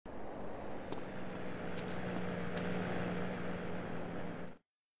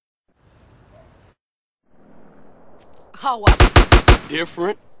How was it?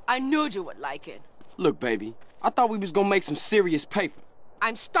 Different. I knew you would like it. Look, baby, I thought we was gonna make some serious paper.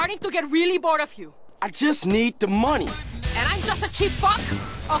 I'm starting to get really bored of you. I just need the money. And I'm just a cheap fuck?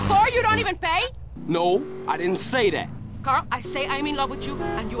 A whore you don't even pay? No, I didn't say that. Carl, I say I'm in love with you,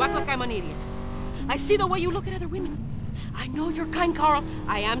 and you act like I'm an idiot. I see the way you look at other women. I know you're kind, Carl.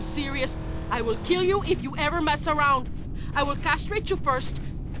 I am serious. I will kill you if you ever mess around. I will castrate you first,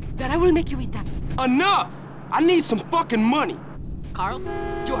 then I will make you eat them. Enough! I need some fucking money. Carl,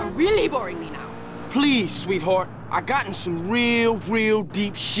 you are really boring me now. Please, sweetheart. I got in some real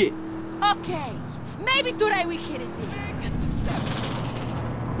deep shit. Okay, maybe today we hit it big.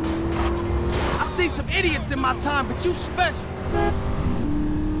 I see some idiots in my time, but you special.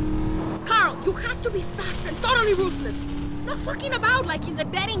 Carl, you have to be fast and totally ruthless. Not fucking about like in the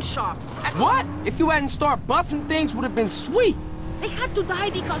betting shop. What? If you hadn't started busting things, would have been sweet. They had to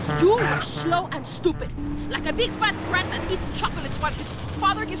die because you were slow and stupid. Like a big fat brat that eats chocolates while his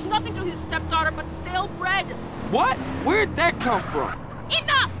father gives nothing to his stepdaughter but stale bread. What? Where'd that come from?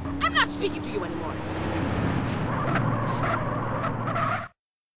 Enough! I'm not speaking to you anymore.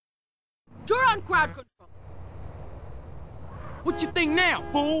 You're on crowd control. What you think now,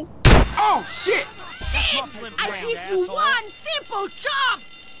 fool? Oh, shit! Shit! I give you one simple job!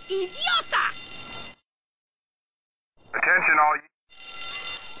 Idiota! Attention all you...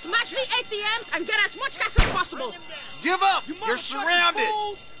 Smash the ATMs and get as much cash as possible. Give up! You're surrounded!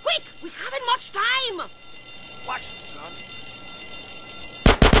 Quick! We haven't much time! Watch, son.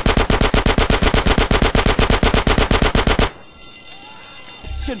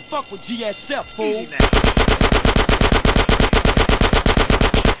 Shouldn't fuck with GSF, fool. Easy now.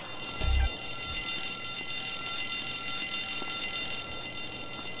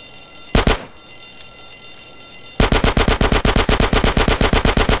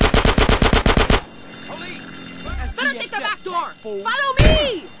 Better take the back door! Follow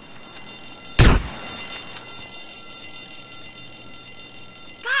me!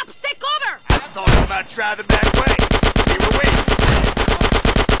 Cops, take cover! I thought I might try the back way. We were waiting.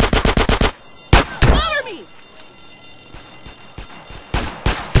 Cover me!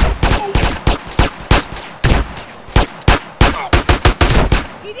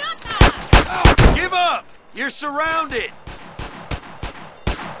 Idiota! Give up! You're surrounded!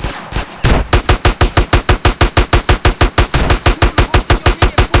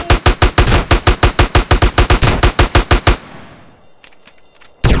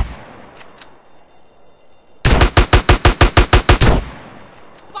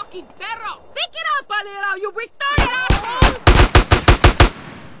 Fucking perro! Pick it up a little, you retarded asshole!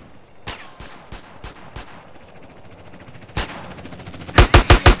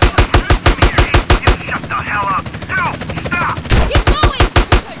 Shut the hell up! No! Stop! Keep going!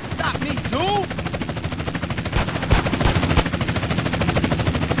 You can't stop me, dude!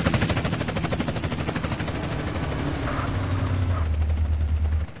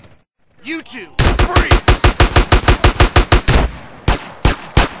 You two, free!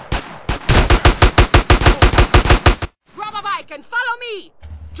 Grab a bike and follow me!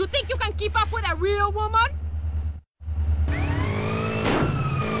 Do you think you can keep up with a real woman?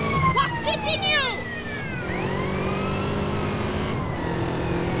 What's keeping you?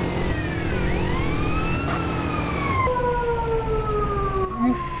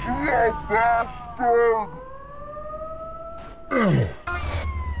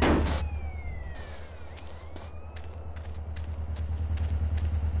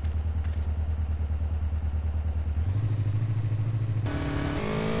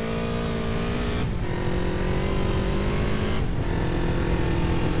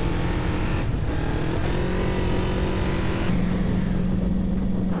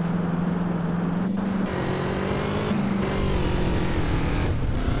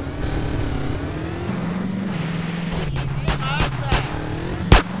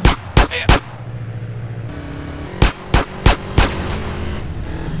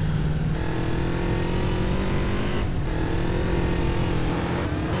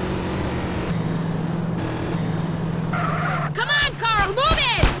 Come on, Carl, move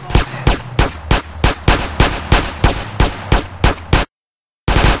it!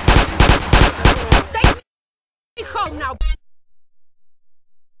 Take me home now.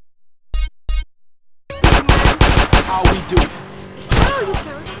 How we do? Is that all you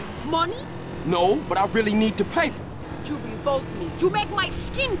care about? Money? No, but I really need the paper. You revolt me. You make my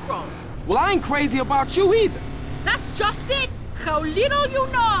skin crawl. Well, I ain't crazy about you either. That's just it. How little you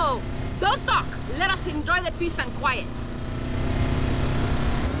know. Don't talk. Let us enjoy the peace and quiet.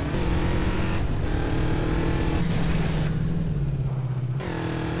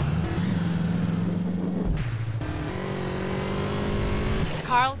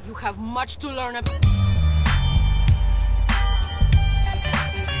 Carl, you have much to learn about.